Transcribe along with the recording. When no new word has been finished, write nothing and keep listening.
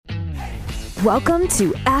Welcome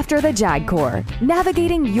to After the JAG Corps,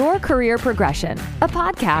 Navigating Your Career Progression, a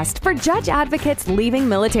podcast for judge advocates leaving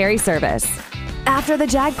military service. After the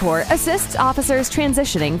JAG Corps assists officers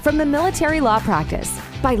transitioning from the military law practice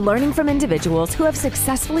by learning from individuals who have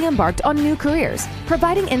successfully embarked on new careers,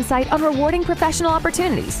 providing insight on rewarding professional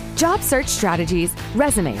opportunities, job search strategies,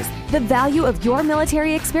 resumes, the value of your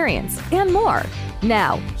military experience, and more.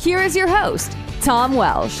 Now, here is your host, Tom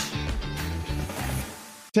Welsh.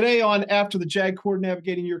 Today on After the JAG Corps,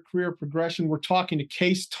 Navigating Your Career Progression, we're talking to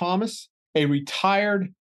Case Thomas, a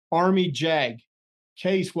retired Army JAG.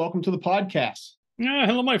 Case, welcome to the podcast.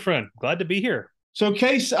 Hello, my friend. Glad to be here. So,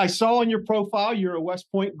 Case, I saw on your profile you're a West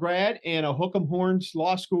Point grad and a Hook'em Horns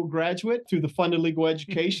Law School graduate through the Funded Legal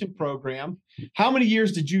Education Program. How many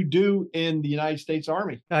years did you do in the United States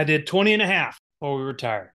Army? I did 20 and a half before we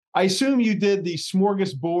retired. I assume you did the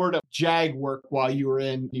smorgasbord of JAG work while you were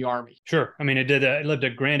in the Army. Sure. I mean, I lived a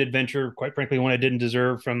grand adventure, quite frankly, one I didn't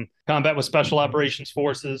deserve, from combat with Special Operations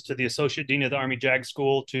Forces to the Associate Dean of the Army JAG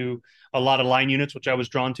School to a lot of line units, which I was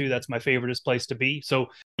drawn to. That's my favoriteest place to be. So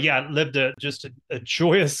yeah, I lived a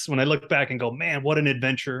joyous, when I look back and go, man, what an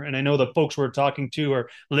adventure. And I know the folks we're talking to are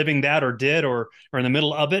living that or did or are in the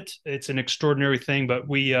middle of it. It's an extraordinary thing, but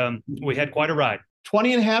we had quite a ride.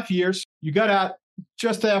 20 and a half years. You got out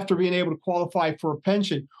just after being able to qualify for a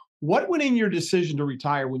pension. What went in your decision to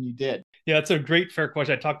retire when you did? Yeah, it's a great, fair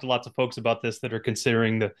question. I talked to lots of folks about this that are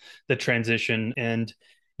considering the transition, and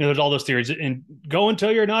there's all those theories and go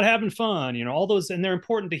until you're not having fun, all those, and they're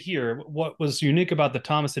important to hear. What was unique about the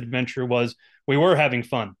Thomas adventure was we were having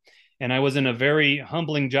fun, and I was in a very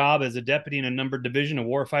humbling job as a deputy in a numbered division, a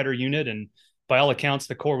warfighter unit, and by all accounts,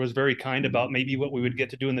 the Corps was very kind about maybe what we would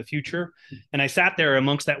get to do in the future. And I sat there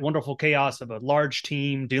amongst that wonderful chaos of a large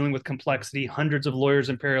team dealing with complexity, hundreds of lawyers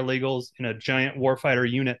and paralegals in a giant warfighter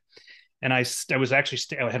unit. And I was actually,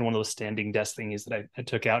 I had one of those standing desk thingies that I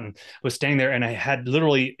took out and was staying there. And I had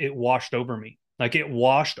literally, it washed over me. Like it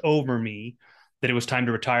washed over me that it was time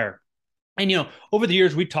to retire. And, over the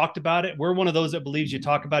years, we talked about it. We're one of those that believes you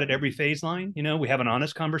talk about it every phase line. We have an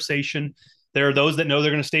honest conversation. There are those that know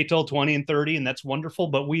they're going to stay till 20 and 30, and that's wonderful.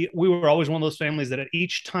 But we were always one of those families that at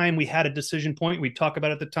each time we had a decision point, we'd talk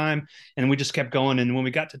about it at the time, and we just kept going. And when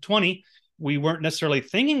we got to 20, we weren't necessarily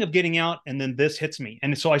thinking of getting out, and then this hits me.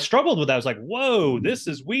 And so I struggled with that. I was like, whoa, this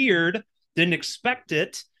is weird. Didn't expect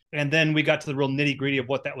it. And then we got to the real nitty gritty of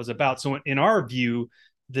what that was about. So in our view,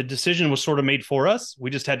 the decision was sort of made for us. We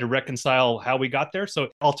just had to reconcile how we got there. So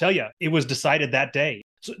I'll tell you, it was decided that day.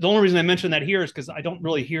 So the only reason I mention that here is because I don't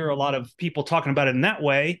really hear a lot of people talking about it in that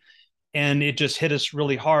way. And it just hit us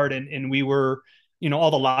really hard. And we were,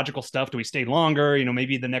 all the logical stuff. Do we stay longer?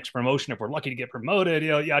 Maybe the next promotion, if we're lucky to get promoted,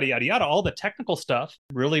 yada, yada, yada. All the technical stuff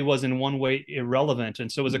really was in one way irrelevant. And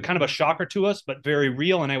so it was a kind of a shocker to us, but very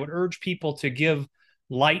real. And I would urge people to give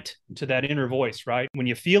light to that inner voice, right? When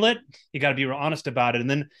you feel it, you got to be real honest about it. And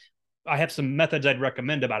then I have some methods I'd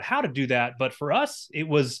recommend about how to do that. But for us, it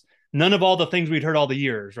was none of all the things we'd heard all the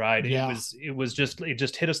years, right? Yeah. It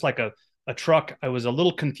just hit us like a truck. I was a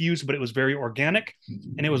little confused, but it was very organic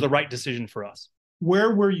and it was the right decision for us.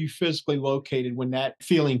 Where were you physically located when that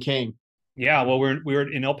feeling came? Yeah, well, we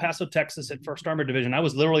were in El Paso, Texas at 1st Armored Division. I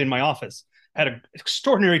was literally in my office. Had an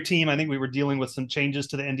extraordinary team. I think we were dealing with some changes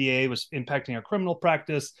to the NDA, was impacting our criminal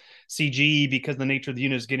practice, CG, because the nature of the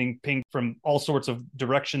unit is getting pinged from all sorts of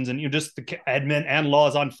directions. And just the admin and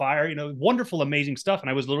laws on fire, wonderful, amazing stuff. And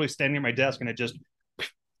I was literally standing at my desk and it just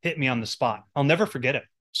hit me on the spot. I'll never forget it.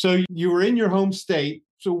 So you were in your home state.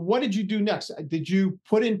 So what did you do next? Did you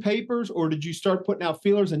put in papers or did you start putting out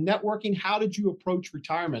feelers and networking? How did you approach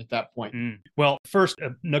retirement at that point? Well, first,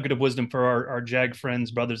 a nugget of wisdom for our JAG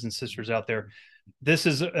friends, brothers and sisters out there. This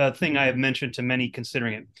is a thing I have mentioned to many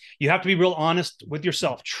considering it. You have to be real honest with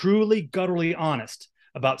yourself, truly gutturally honest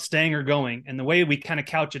about staying or going. And the way we kind of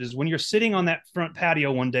couch it is when you're sitting on that front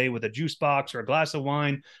patio one day with a juice box or a glass of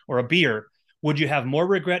wine or a beer, would you have more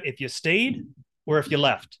regret if you stayed or if you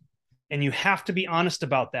left? And you have to be honest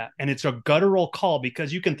about that. And it's a guttural call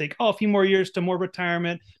because you can think, a few more years to more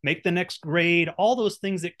retirement, make the next grade, all those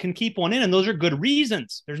things that can keep one in. And those are good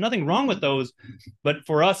reasons. There's nothing wrong with those. But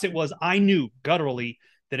for us, it was, I knew gutturally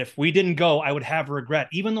that if we didn't go, I would have regret.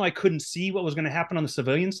 Even though I couldn't see what was going to happen on the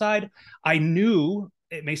civilian side, I knew,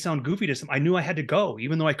 it may sound goofy to some, I knew I had to go,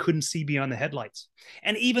 even though I couldn't see beyond the headlights.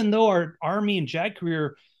 And even though our Army and JAG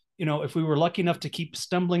career, if we were lucky enough to keep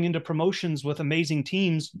stumbling into promotions with amazing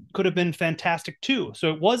teams, could have been fantastic too.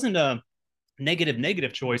 So it wasn't a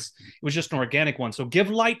negative choice. It was just an organic one. So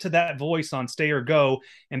give light to that voice on stay or go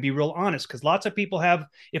and be real honest. Because lots of people have,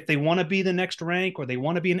 if they want to be the next rank or they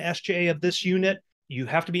want to be an SJA of this unit, you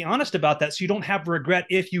have to be honest about that so you don't have regret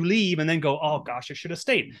if you leave and then go, oh gosh, I should have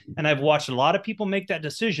stayed. And I've watched a lot of people make that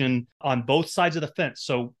decision on both sides of the fence.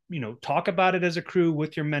 So, talk about it as a crew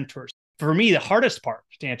with your mentors. For me, the hardest part,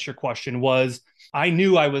 to answer your question, was I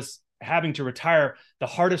knew I was having to retire. The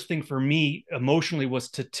hardest thing for me emotionally was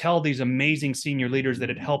to tell these amazing senior leaders that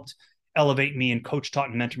had helped elevate me and coach, taught,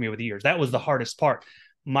 and mentor me over the years. That was the hardest part.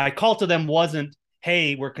 My call to them wasn't,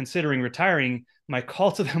 hey, we're considering retiring. My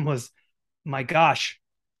call to them was, my gosh,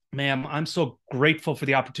 ma'am, I'm so grateful for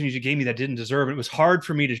the opportunities you gave me that didn't deserve it. It was hard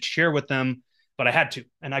for me to share with them, but I had to.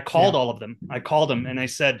 And I called all of them. I called them and I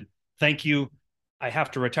said, thank you. I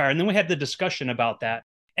have to retire. And then we had the discussion about that.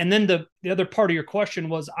 And then the other part of your question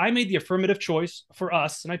was, I made the affirmative choice for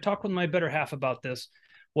us. And I talked with my better half about this,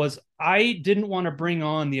 was I didn't want to bring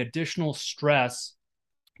on the additional stress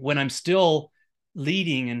when I'm still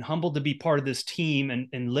leading and humbled to be part of this team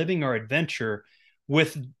and living our adventure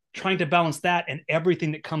with trying to balance that and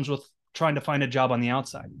everything that comes with trying to find a job on the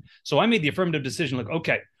outside. So I made the affirmative decision, like,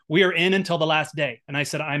 okay, we are in until the last day. And I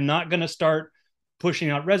said, I'm not going to start pushing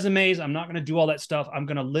out resumes. I'm not going to do all that stuff. I'm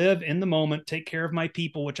going to live in the moment, take care of my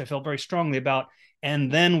people, which I felt very strongly about.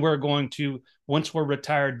 And then we're going to, once we're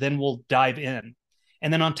retired, then we'll dive in.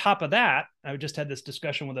 And then on top of that, I just had this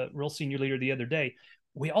discussion with a real senior leader the other day.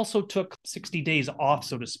 We also took 60 days off,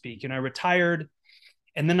 so to speak. And I retired.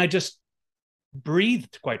 And then I just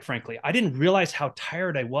breathed, quite frankly. I didn't realize how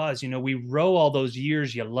tired I was. We row all those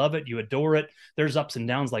years. You love it. You adore it. There's ups and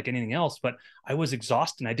downs like anything else, but I was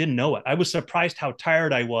exhausted and I didn't know it. I was surprised how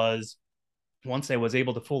tired I was once I was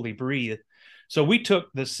able to fully breathe. So we took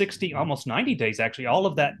the 60, almost 90 days, actually, all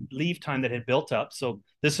of that leave time that had built up. So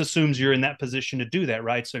this assumes you're in that position to do that,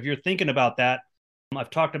 right? So if you're thinking about that, I've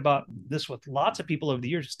talked about this with lots of people over the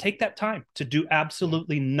years, just take that time to do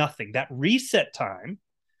absolutely nothing. That reset time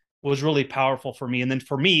was really powerful for me. And then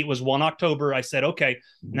for me, it was 1 October. I said, okay,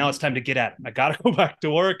 now it's time to get at it. I got to go back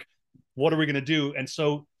to work. What are we going to do? And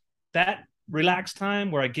so that relaxed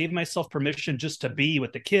time where I gave myself permission just to be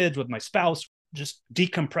with the kids, with my spouse, just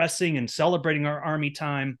decompressing and celebrating our Army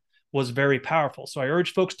time was very powerful. So I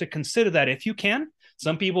urge folks to consider that if you can.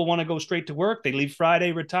 Some people want to go straight to work. They leave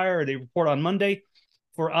Friday, retire, or they report on Monday.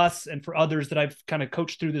 For us and for others that I've kind of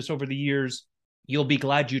coached through this over the years, you'll be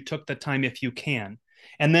glad you took the time if you can.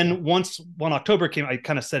 And then once 1 October came, I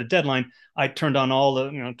kind of set a deadline. I turned on all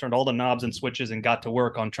the knobs and switches and got to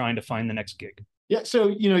work on trying to find the next gig. Yeah. So,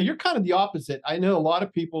 you're kind of the opposite. I know a lot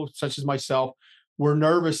of people, such as myself, were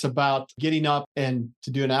nervous about getting up and,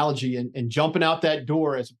 to do an analogy, and jumping out that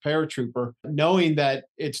door as a paratrooper, knowing that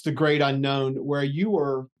it's the great unknown, where you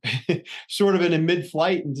were sort of in a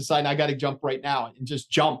mid-flight and deciding, I got to jump right now, and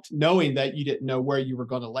just jumped, knowing that you didn't know where you were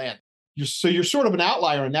going to land. You're sort of an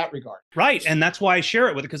outlier in that regard. Right. And that's why I share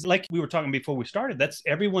it with it, because like we were talking before we started, that's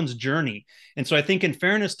everyone's journey. And so I think, in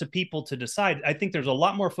fairness to people to decide, I think there's a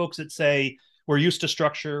lot more folks that say, we're used to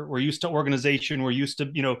structure, we're used to organization, we're used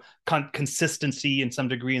to, consistency in some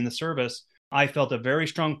degree in the service. I felt a very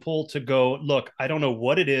strong pull to go, look, I don't know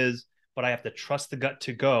what it is, but I have to trust the gut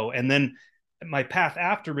to go. And then my path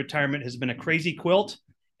after retirement has been a crazy quilt.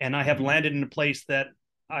 And I have landed in a place that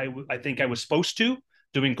I think I was supposed to,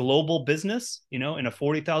 doing global business, in a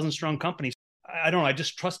 40,000 strong company. I don't know. I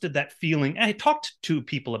just trusted that feeling. And I talked to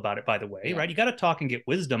people about it, by the way, right? You got to talk and get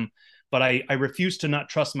wisdom, but I refused to not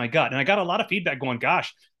trust my gut. And I got a lot of feedback going,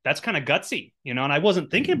 gosh, that's kind of gutsy, and I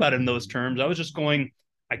wasn't thinking about it in those terms. I was just going,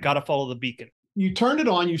 I got to follow the beacon. You turned it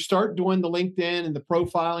on, you start doing the LinkedIn and the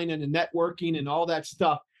profiling and the networking and all that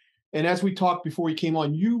stuff. And as we talked before you came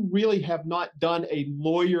on, you really have not done a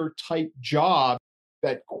lawyer type job,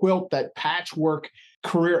 that quilt, that patchwork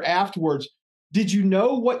career afterwards. Did you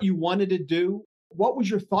know what you wanted to do? What was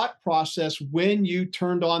your thought process when you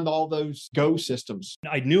turned on all those Go systems?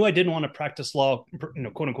 I knew I didn't want to practice law,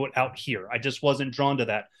 quote unquote, out here. I just wasn't drawn to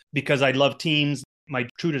that because I love teams. My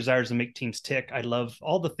true desire is to make teams tick. I love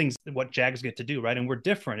all the things that what JAGs get to do, right? And we're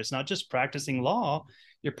different. It's not just practicing law.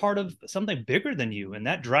 You're part of something bigger than you. And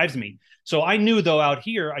that drives me. So I knew, though, out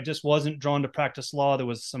here, I just wasn't drawn to practice law. There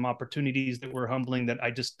was some opportunities that were humbling that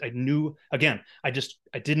I knew, again, I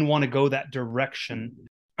didn't want to go that direction.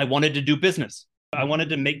 I wanted to do business. I wanted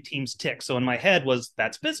to make teams tick. So in my head was,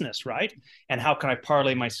 that's business, right? And how can I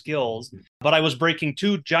parlay my skills? But I was breaking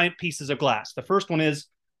two giant pieces of glass. The first one is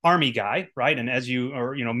Army guy, right? And as you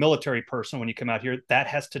are, military person, when you come out here, that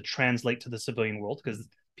has to translate to the civilian world because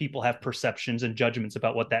people have perceptions and judgments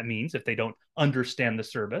about what that means if they don't understand the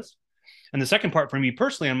service. And the second part for me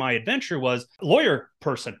personally on my adventure was lawyer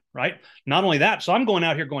person, right? Not only that, so I'm going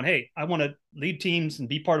out here going, hey, I want to lead teams and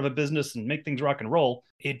be part of a business and make things rock and roll.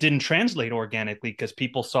 It didn't translate organically because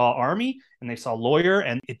people saw Army and they saw lawyer,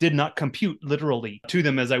 and it did not compute literally to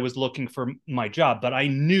them as I was looking for my job. But I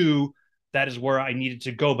knew that is where I needed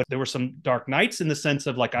to go. But there were some dark nights in the sense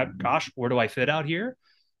of like, gosh, where do I fit out here?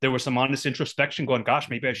 There was some honest introspection going, gosh,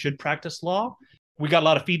 maybe I should practice law. We got a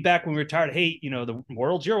lot of feedback when we retired. Hey, the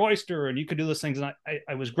world's your oyster and you could do those things. And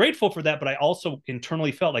I was grateful for that, but I also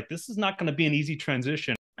internally felt like this is not going to be an easy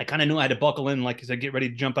transition. I kind of knew I had to buckle in, like I said, get ready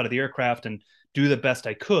to jump out of the aircraft and do the best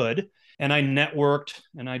I could. And I networked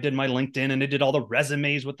and I did my LinkedIn and I did all the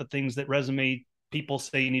resumes with the things that resume people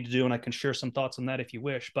say you need to do. And I can share some thoughts on that if you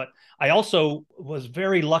wish. But I also was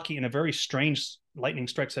very lucky in a very strange lightning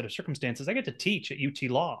strike set of circumstances. I get to teach at UT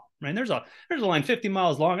Law, right? There's a line 50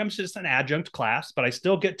 miles long. I'm just an adjunct class, but I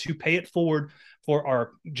still get to pay it forward for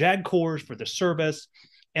our JAG Corps, for the service,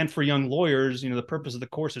 and for young lawyers. The purpose of the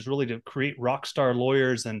course is really to create rock star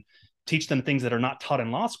lawyers and teach them things that are not taught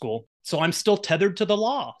in law school. So I'm still tethered to the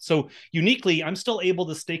law. So uniquely, I'm still able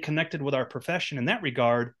to stay connected with our profession in that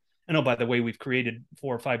regard. And oh, by the way, we've created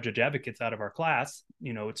 4 or 5 judge advocates out of our class.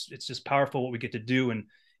 It's just powerful what we get to do and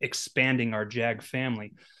expanding our JAG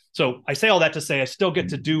family. So I say all that to say I still get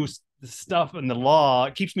to do the stuff in the law.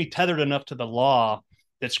 It keeps me tethered enough to the law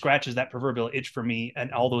that scratches that proverbial itch for me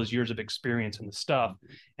and all those years of experience in the stuff.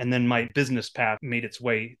 And then my business path made its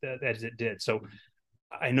way as it did. So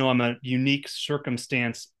I know I'm a unique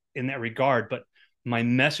circumstance in that regard, but my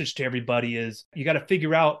message to everybody is you got to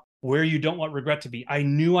figure out where you don't want regret to be. I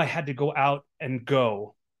knew I had to go out and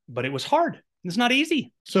go, but it was hard. It's not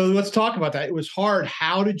easy. So let's talk about that. It was hard.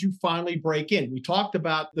 How did you finally break in? We talked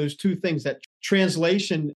about those two things, that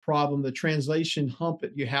translation problem, the translation hump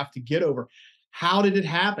that you have to get over. How did it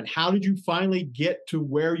happen? How did you finally get to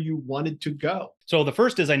where you wanted to go? So the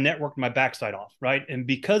first is I networked my backside off, right? And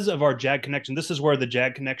because of our JAG connection, this is where the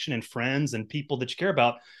JAG connection and friends and people that you care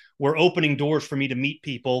about were opening doors for me to meet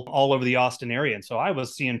people all over the Austin area. And so I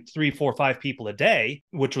was seeing 3, 4, 5 people a day,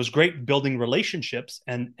 which was great, building relationships.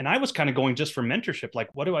 And I was kind of going just for mentorship, like,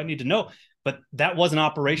 what do I need to know? But that wasn't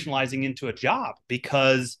operationalizing into a job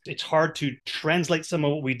because it's hard to translate some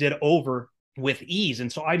of what we did over with ease.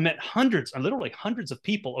 And so I met literally hundreds of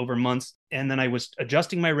people over months. And then I was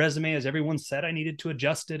adjusting my resume as everyone said I needed to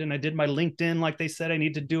adjust it. And I did my LinkedIn like they said I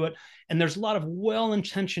need to do it. And there's a lot of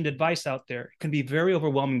well-intentioned advice out there. It can be very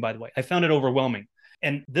overwhelming, by the way. I found it overwhelming.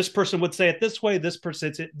 And this person would say it this way, this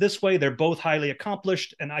person says it this way. They're both highly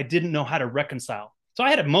accomplished. And I didn't know how to reconcile. So I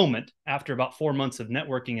had a moment after about 4 months of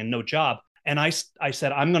networking and no job. And I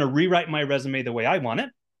said, I'm going to rewrite my resume the way I want it.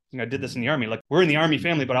 I did this in the Army. Like, we're in the Army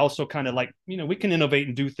family, but also kind of like, we can innovate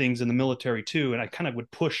and do things in the military too. And I kind of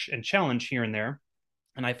would push and challenge here and there.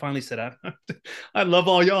 And I finally said, I love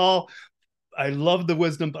all y'all. I love the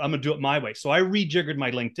wisdom, but I'm going to do it my way. So I rejiggered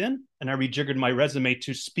my LinkedIn and I rejiggered my resume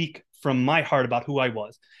to speak from my heart about who I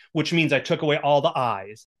was, which means I took away all the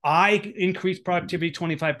I's. I increased productivity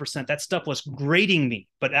 25%. That stuff was grating me,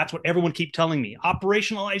 but that's what everyone keep telling me.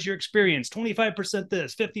 Operationalize your experience, 25%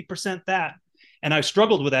 this, 50% that. And I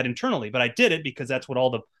struggled with that internally, but I did it because that's what all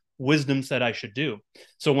the wisdom said I should do.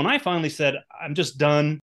 So when I finally said, I'm just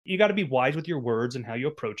done, you got to be wise with your words and how you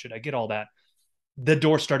approach it. I get all that. The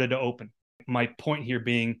door started to open. My point here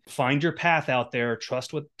being, find your path out there,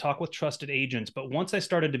 talk with trusted agents. But once I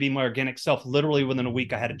started to be my organic self, literally within a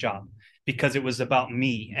week, I had a job because it was about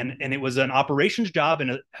me. And it was an operations job in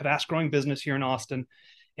a fast growing business here in Austin.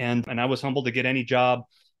 And I was humbled to get any job.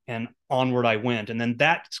 And onward I went. And then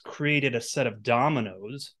that's created a set of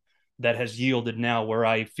dominoes that has yielded now where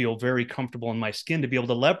I feel very comfortable in my skin to be able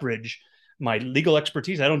to leverage my legal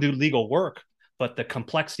expertise. I don't do legal work, but the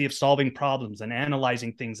complexity of solving problems and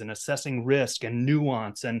analyzing things and assessing risk and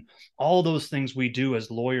nuance and all those things we do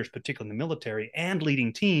as lawyers, particularly in the military and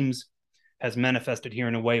leading teams, has manifested here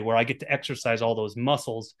in a way where I get to exercise all those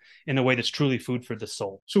muscles in a way that's truly food for the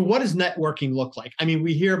soul. So what does networking look like? I mean,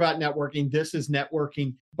 we hear about networking. This is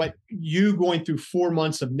networking, but you going through 4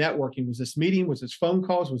 months of networking, was this meeting? Was this phone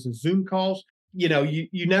calls? Was this Zoom calls? You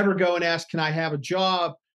never go and ask, can I have a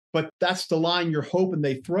job? But that's the line you're hoping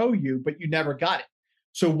they throw you, but you never got it.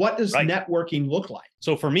 So what does networking look like?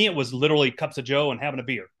 So for me, it was literally cups of Joe and having a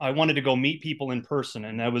beer. I wanted to go meet people in person.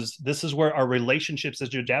 And this is where our relationships as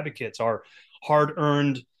judge advocates, our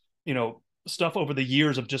hard-earned, stuff over the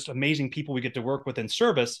years of just amazing people we get to work with in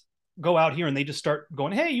service, go out here and they just start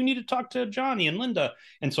going, hey, you need to talk to Johnny and Linda.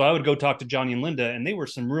 And so I would go talk to Johnny and Linda, and they were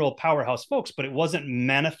some real powerhouse folks, but it wasn't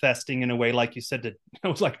manifesting in a way, like you said, I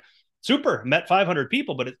was like, super, met 500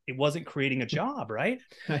 people, but it wasn't creating a job, right?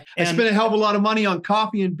 I spent a hell of a lot of money on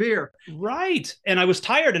coffee and beer. Right. And I was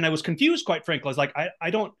tired and I was confused, quite frankly. I was like, I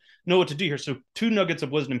don't know what to do here. So 2 nuggets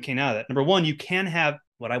of wisdom came out of that. Number one, you can have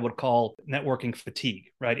what I would call networking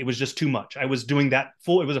fatigue, right? It was just too much. I was doing that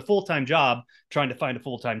it was a full-time job, trying to find a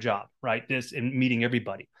full-time job, right? This and meeting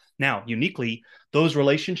everybody. Now, uniquely, those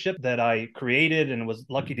relationships that I created and was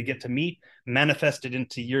lucky to get to meet manifested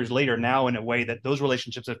into years later now in a way that those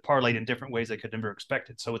relationships have parlayed in different ways I could never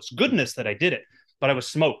expected. So it's goodness that I did it, but I was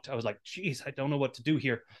smoked. I was like, geez, I don't know what to do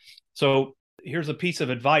here. So here's a piece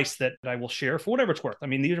of advice that I will share for whatever it's worth. I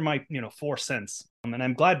mean, these are my, 4 cents. And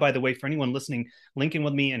I'm glad, by the way, for anyone listening, link in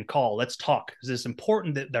with me and call. Let's talk. Because it's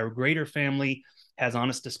important that our greater family has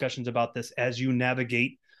honest discussions about this as you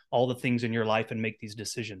navigate all the things in your life and make these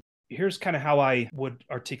decisions. Here's kind of how I would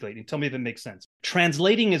articulate it. Tell me if it makes sense.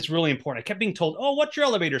 Translating is really important. I kept being told, oh, what's your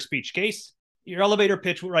elevator speech, Case? Your elevator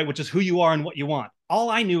pitch, right, which is who you are and what you want. All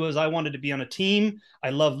I knew is I wanted to be on a team.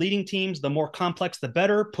 I love leading teams. The more complex, the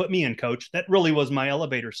better. Put me in, coach. That really was my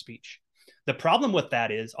elevator speech. The problem with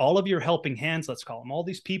that is all of your helping hands, let's call them, all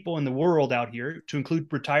these people in the world out here, to include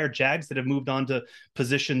retired JAGs that have moved on to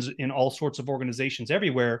positions in all sorts of organizations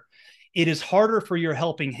everywhere. It is harder for your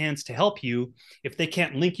helping hands to help you if they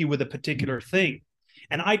can't link you with a particular thing.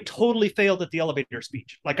 And I totally failed at the elevator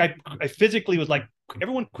speech. Like I physically was like,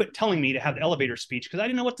 everyone quit telling me to have the elevator speech because I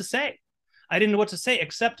didn't know what to say. I didn't know what to say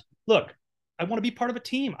except, look, I want to be part of a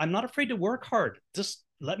team. I'm not afraid to work hard. Just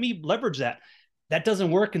let me leverage that. That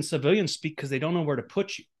doesn't work in civilian speak because they don't know where to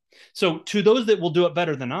put you. So to those that will do it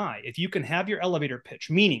better than I, if you can have your elevator pitch,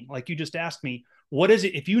 meaning like you just asked me, what is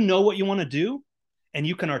it? If you know what you want to do and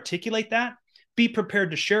you can articulate that, be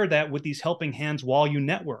prepared to share that with these helping hands while you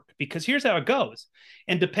network, because here's how it goes.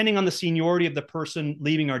 And depending on the seniority of the person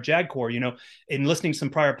leaving our JAG Corps, in listening to some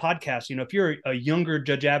prior podcasts, if you're a younger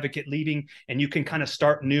judge advocate leaving and you can kind of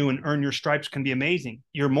start new and earn your stripes, can be amazing.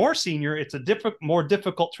 You're more senior, it's a more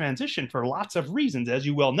difficult transition for lots of reasons, as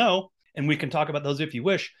you well know. And we can talk about those if you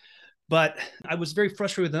wish. But I was very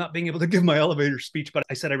frustrated with not being able to give my elevator speech, but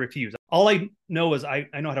I said I refuse. All I know is I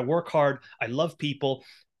know how to work hard. I love people.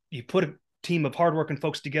 You put a team of hardworking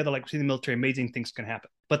folks together, like we see in the military, amazing things can happen.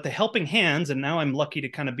 But the helping hands, and now I'm lucky to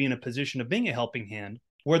kind of be in a position of being a helping hand,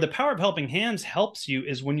 where the power of helping hands helps you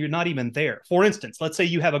is when you're not even there. For instance, let's say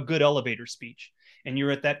you have a good elevator speech and you're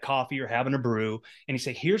at that coffee or having a brew and you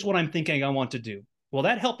say, here's what I'm thinking I want to do. Well,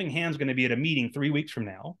 that helping hand is going to be at a meeting 3 weeks from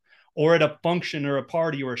now, or at a function or a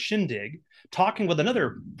party or a shindig, talking with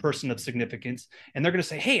another person of significance. And they're going to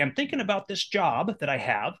say, hey, I'm thinking about this job that I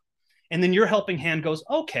have. And then your helping hand goes,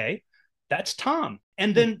 okay, that's Tom.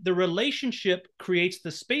 And then the relationship creates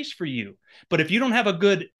the space for you. But if you don't have a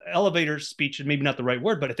good elevator speech, and maybe not the right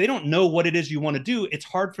word, but if they don't know what it is you want to do, it's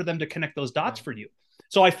hard for them to connect those dots for you.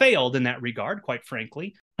 So I failed in that regard, quite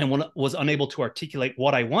frankly, and was unable to articulate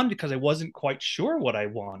what I wanted because I wasn't quite sure what I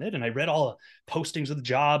wanted. And I read all the postings of the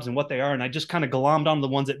jobs and what they are. And I just kind of glommed on the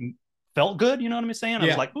ones that felt good. You know what I'm saying? I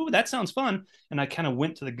was like, ooh, that sounds fun. And I kind of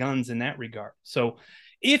went to the guns in that regard. So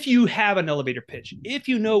if you have an elevator pitch, if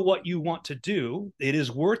you know what you want to do, it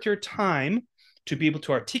is worth your time to be able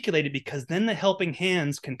to articulate it, because then the helping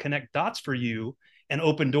hands can connect dots for you and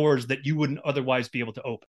open doors that you wouldn't otherwise be able to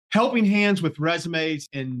open. Helping hands with resumes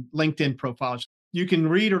and LinkedIn profiles. You can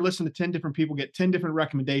read or listen to 10 different people, get 10 different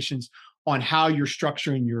recommendations on how you're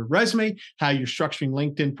structuring your resume, how you're structuring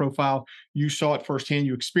LinkedIn profile. You saw it firsthand,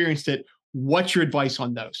 you experienced it. What's your advice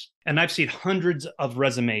on those? And I've seen hundreds of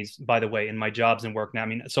resumes, by the way, in my jobs and work now. I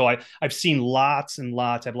mean, so I've seen lots and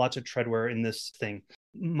lots. I have lots of treadwear in this thing.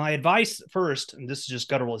 My advice first, and this is just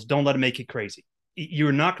guttural, is don't let it make it crazy.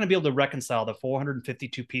 You're not going to be able to reconcile the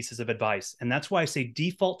 452 pieces of advice. And that's why I say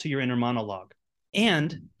default to your inner monologue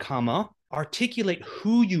and, articulate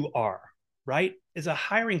who you are, right? As a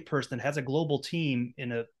hiring person that has a global team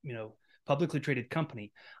in a, publicly traded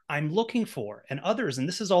company, I'm looking for, and others, and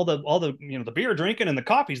this is all the the beer drinking and the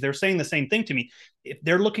coffees, they're saying the same thing to me. If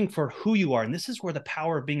they're looking for who you are, and this is where the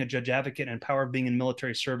power of being a judge advocate and power of being in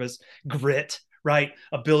military service, grit, right?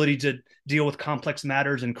 Ability to deal with complex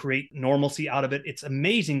matters and create normalcy out of it. It's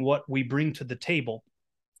amazing what we bring to the table.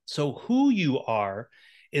 So who you are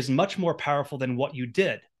is much more powerful than what you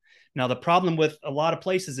did. Now, the problem with a lot of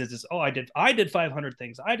places is I did 500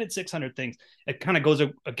 things. I did 600 things. It kind of goes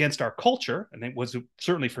against our culture. And it was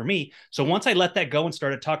certainly for me. So once I let that go and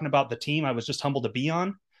started talking about the team I was just humbled to be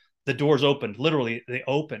on, the doors opened. Literally, they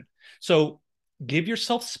opened. So give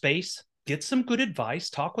yourself space, get some good advice,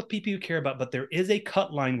 talk with people you care about. But there is a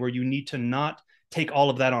cut line where you need to not take all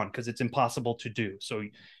of that on because it's impossible to do. So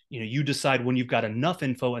you decide when you've got enough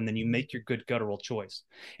info and then you make your good guttural choice.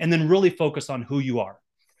 And then really focus on who you are.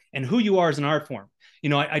 And who you are is an art form.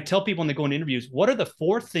 I tell people when they go into interviews, what are the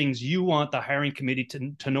 4 things you want the hiring committee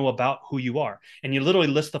to know about who you are? And you literally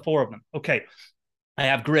list the 4 of them. Okay, I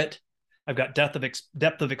have grit. I've got depth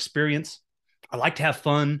of experience. I like to have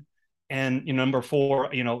fun. And number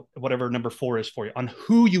 4, whatever number 4 is for you on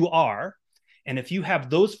who you are. And if you have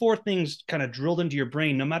those 4 things kind of drilled into your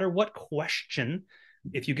brain, no matter what question,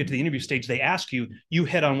 if you get to the interview stage, they ask you, you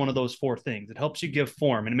hit on one of those 4 things. It helps you give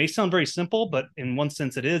form. And it may sound very simple, but in one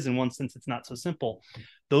sense it is, in one sense it's not so simple.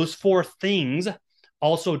 Those 4 things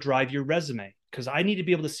also drive your resume, because I need to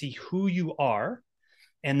be able to see who you are.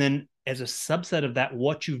 And then as a subset of that,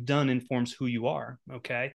 what you've done informs who you are.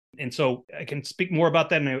 Okay. And so I can speak more about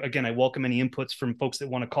that. And again, I welcome any inputs from folks that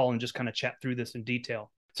want to call and just kind of chat through this in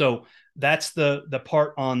detail. So that's the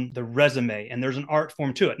part on the resume, and there's an art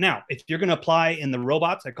form to it. Now, if you're going to apply in the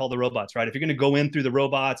robots, I call the robots, right? If you're going to go in through the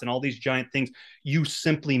robots and all these giant things, you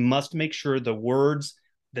simply must make sure the words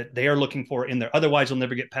that they are looking for in there. Otherwise, you'll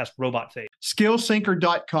never get past robot phase.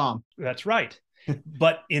 Skillsinker.com. That's right.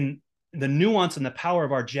 But in the nuance and the power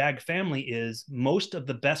of our JAG family is most of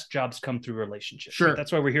the best jobs come through relationships. Sure. Right?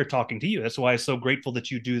 That's why we're here talking to you. That's why I'm so grateful that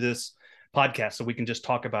you do this podcast, so we can just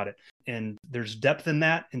talk about it. And there's depth in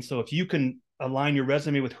that. And so if you can align your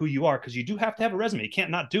resume with who you are, because you do have to have a resume, you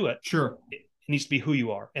can't not do it. Sure. It needs to be who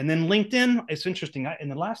you are. And then LinkedIn, it's interesting. In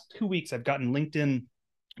the last 2 weeks, I've gotten LinkedIn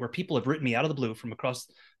where people have written me out of the blue from across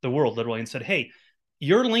the world, literally, and said, hey,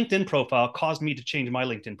 your LinkedIn profile caused me to change my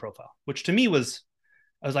LinkedIn profile, which to me I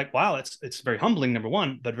was like, wow, it's very humbling, number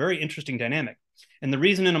one, but very interesting dynamic. And the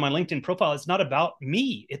reason in my LinkedIn profile, it's not about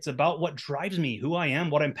me. It's about what drives me, who I am,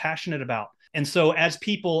 what I'm passionate about. And so as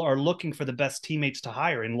people are looking for the best teammates to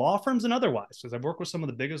hire in law firms and otherwise, because I've worked with some of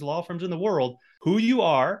the biggest law firms in the world, who you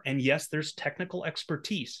are, and yes, there's technical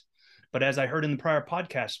expertise. But as I heard in the prior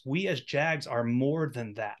podcast, we as JAGs are more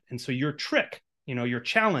than that. And so your trick, your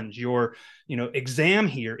challenge, your, exam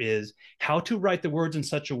here is how to write the words in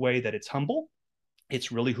such a way that it's humble,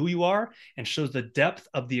 it's really who you are, and shows the depth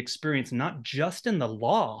of the experience, not just in the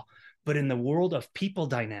law, but in the world of people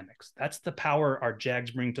dynamics. That's the power our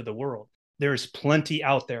JAGs bring to the world. There's plenty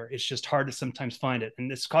out there. It's just hard to sometimes find it.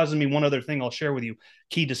 And it's causing me one other thing I'll share with you.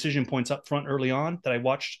 Key decision points up front early on that I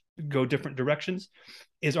watched go different directions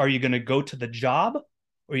is, are you going to go to the job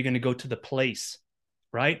or are you going to go to the place,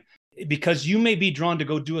 right? Because you may be drawn to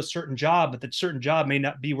go do a certain job, but that certain job may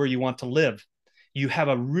not be where you want to live. You have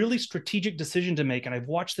a really strategic decision to make. And I've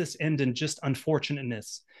watched this end in just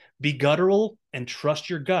unfortunateness. Be guttural and trust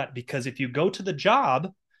your gut, because if you go to the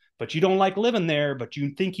job, but you don't like living there, but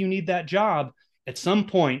you think you need that job, at some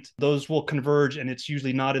point, those will converge, and it's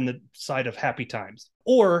usually not in the side of happy times.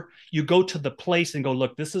 Or you go to the place and go,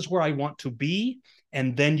 look, this is where I want to be,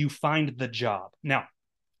 and then you find the job. Now,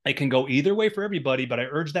 it can go either way for everybody, but I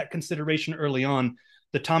urge that consideration early on.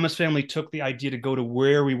 The Thomas family took the idea to go to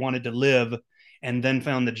where we wanted to live and then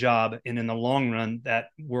found the job. And in the long run, that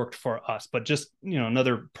worked for us. But just,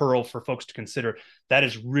 another pearl for folks to consider. That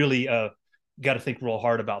is really got to think real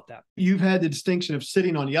hard about that. You've had the distinction of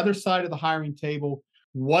sitting on the other side of the hiring table.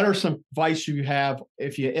 What are some advice you have,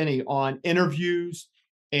 if you any, on interviews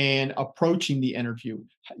and approaching the interview?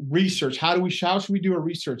 Research. How should we do our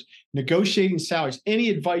research? Negotiating salaries. Any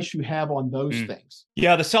advice you have on those things?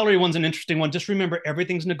 Yeah, the salary one's an interesting one. Just remember,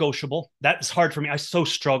 everything's negotiable. That's hard for me. I so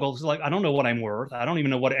struggle. It's like, I don't know what I'm worth. I don't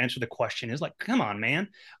even know what to answer the question is. Like, come on, man.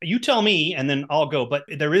 You tell me and then I'll go. But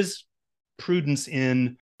there is prudence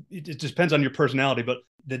in, it depends on your personality, but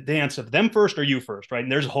the dance of them first or you first, right?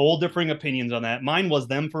 And there's whole differing opinions on that. Mine was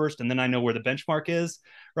them first, and then I know where the benchmark is,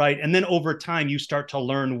 right? And then over time, you start to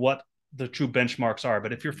learn what the true benchmarks are.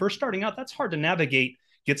 But if you're first starting out, that's hard to navigate.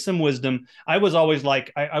 Get some wisdom. I was always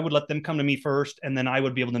like, I would let them come to me first, and then I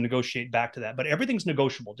would be able to negotiate back to that. But everything's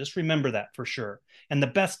negotiable. Just remember that for sure. And the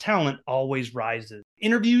best talent always rises.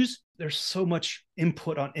 Interviews, there's so much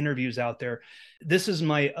input on interviews out there. This is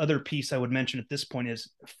my other piece I would mention at this point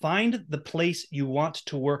is find the place you want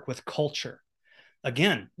to work with culture.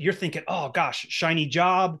 Again, you're thinking, oh gosh, shiny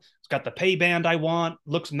job. It's got the pay band I want,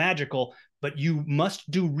 looks magical. But you must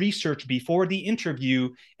do research before the interview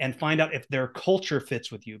and find out if their culture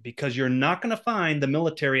fits with you, because you're not going to find the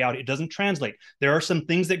military out. It doesn't translate. There are some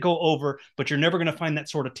things that go over, but you're never going to find that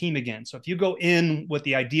sort of team again. So if you go in with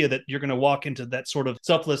the idea that you're going to walk into that sort of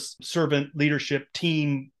selfless servant leadership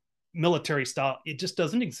team, military style, it just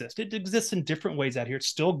doesn't exist. It exists in different ways out here. It's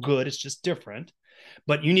still good. It's just different.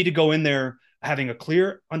 But you need to go in there having a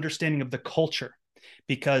clear understanding of the culture.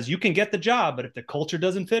 Because you can get the job, but if the culture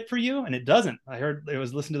doesn't fit for you, and it doesn't, I heard it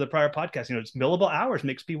was listening to the prior podcast, it's billable hours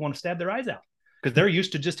makes people want to stab their eyes out because they're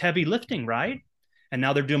used to just heavy lifting, right? And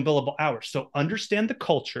now they're doing billable hours. So understand the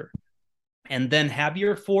culture, and then have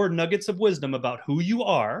your 4 nuggets of wisdom about who you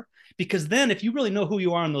are. Because then if you really know who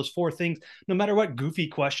you are in those 4 things, no matter what goofy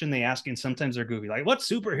question they ask you, and sometimes they're goofy, like, what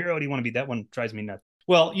superhero do you want to be? That one drives me nuts.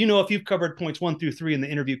 Well, if you've covered points 1 through 3 in the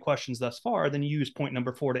interview questions thus far, then you use point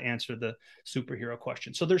number 4 to answer the superhero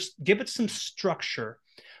question. So give it some structure,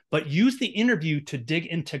 but use the interview to dig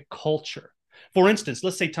into culture. For instance,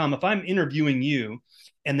 let's say, Tom, if I'm interviewing you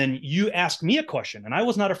and then you ask me a question, and I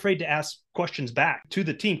was not afraid to ask questions back to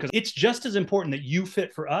the team, because it's just as important that you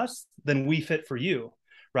fit for us than we fit for you,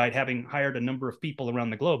 right? Having hired a number of people around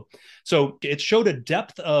the globe. So it showed a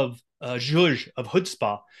depth of zhuzh, of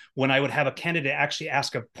chutzpah, when I would have a candidate actually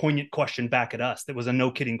ask a poignant question back at us that was a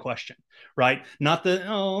no-kidding question, right? Not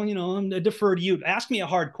I'm defer to you. Ask me a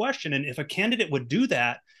hard question. And if a candidate would do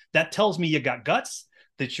that, that tells me you got guts,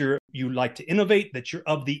 that you like to innovate, that you're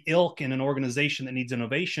of the ilk in an organization that needs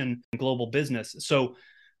innovation in global business. So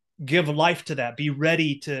give life to that. Be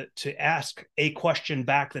ready to ask a question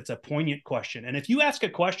back that's a poignant question. And if you ask a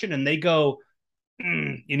question and they go,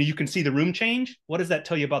 you can see the room change, what does that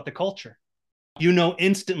tell you about the culture?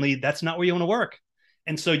 Instantly that's not where you want to work.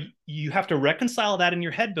 And so you have to reconcile that in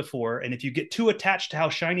your head before. And if you get too attached to how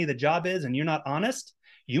shiny the job is and you're not honest,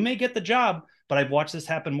 you may get the job. But I've watched this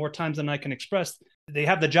happen more times than I can express. They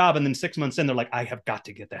have the job, and then 6 months in, they're like, I have got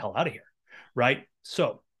to get the hell out of here, right?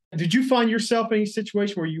 So did you find yourself in any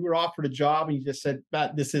situation where you were offered a job and you just said,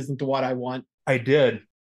 this isn't what I want? I did.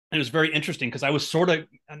 It was very interesting because I was sort of,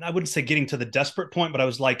 and I wouldn't say getting to the desperate point, but I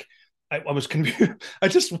was like, I was confused. I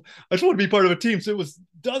just want to be part of a team. So it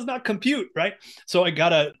does not compute, right? So I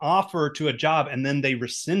got an offer to a job and then they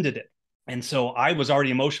rescinded it. And so I was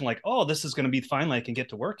already emotional, like, oh, this is going to be finally I can get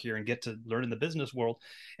to work here and get to learn in the business world.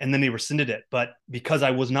 And then they rescinded it. But because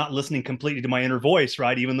I was not listening completely to my inner voice,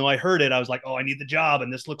 right? Even though I heard it, I was like, oh, I need the job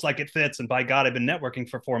and this looks like it fits. And by God, I've been networking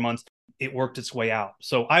for 4 months. It worked its way out.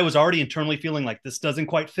 So I was already internally feeling like this doesn't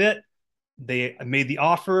quite fit. They made the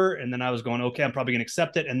offer and then I was going, okay, I'm probably going to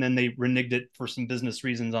accept it. And then they reneged it for some business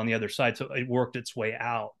reasons on the other side. So it worked its way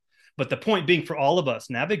out. But the point being for all of us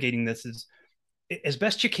navigating this is as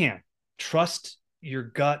best you can. Trust your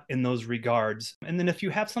gut in those regards. And then if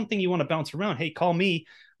you have something you want to bounce around, hey, call me.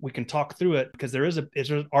 We can talk through it because there's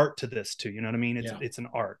an art to this too. You know what I mean? It's an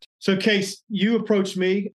art. So Case, you approached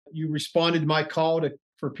me. You responded to my call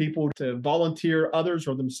for people to volunteer others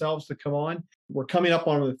or themselves to come on. We're coming up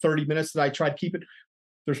on the 30 minutes that I tried to keep it.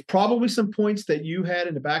 There's probably some points that you had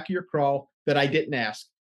in the back of your crawl that I didn't ask.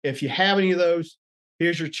 If you have any of those,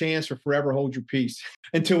 here's your chance or forever hold your peace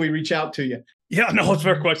until we reach out to you. Yeah, no, it's a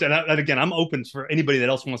fair question. And again, I'm open for anybody that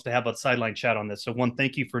else wants to have a sideline chat on this. So one,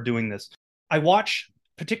 thank you for doing this. I watch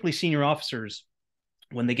particularly senior officers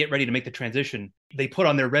when they get ready to make the transition, they put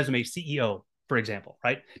on their resume CEO, for example,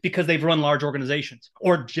 right? Because they've run large organizations,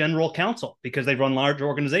 or general counsel because they've run large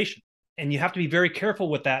organizations. And you have to be very careful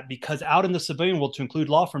with that because out in the civilian world, to include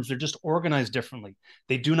law firms, they're just organized differently.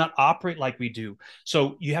 They do not operate like we do.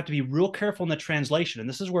 So you have to be real careful in the translation. And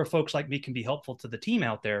this is where folks like me can be helpful to the team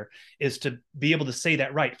out there, is to be able to say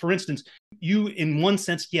that right. For instance, you, in one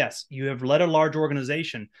sense, yes, you have led a large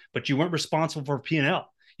organization, but you weren't responsible for P&L.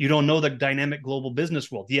 You don't know the dynamic global business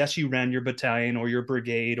world. Yes, you ran your battalion or your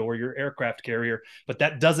brigade or your aircraft carrier, but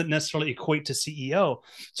that doesn't necessarily equate to CEO.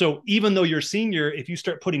 So even though you're senior, if you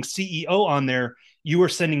start putting CEO on there, you are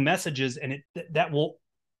sending messages, and that will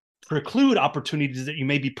preclude opportunities that you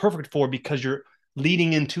may be perfect for because you're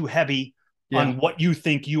leading in too heavy on what you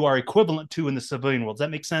think you are equivalent to in the civilian world. Does that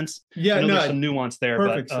make sense? Yeah, I know there's some nuance there,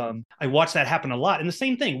 perfect but I watched that happen a lot. And the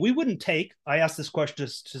same thing, I asked this question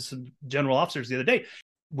to some general officers the other day.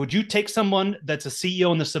 Would you take someone that's a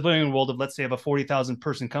CEO in the civilian world of, let's say, of a 40,000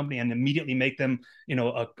 person company and immediately make them,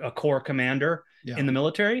 a corps commander in the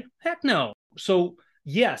military? Heck no. So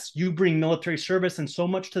yes, you bring military service and so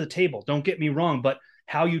much to the table. Don't get me wrong, but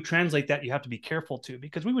how you translate that, you have to be careful too,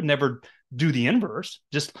 because we would never do the inverse,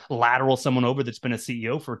 just lateral someone over that's been a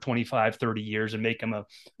CEO for 25, 30 years and make them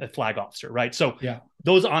a flag officer, right? So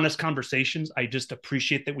those honest conversations, I just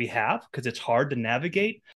appreciate that we have, because it's hard to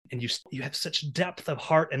navigate, and you have such depth of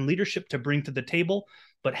heart and leadership to bring to the table,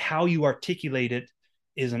 but how you articulate it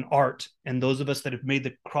is an art. And those of us that have made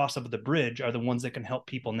the cross over the bridge are the ones that can help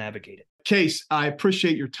people navigate it. Case, I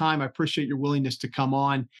appreciate your time. I appreciate your willingness to come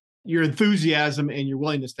on, your enthusiasm and your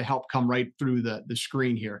willingness to help come right through the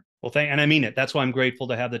screen here. Well, and I mean it. That's why I'm grateful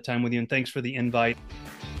to have the time with you. And thanks for the invite.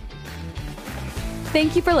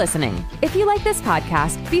 Thank you for listening. If you like this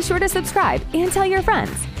podcast, be sure to subscribe and tell your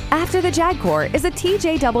friends. After the JAG Corps is a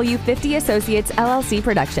TJW 50 Associates LLC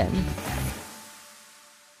production.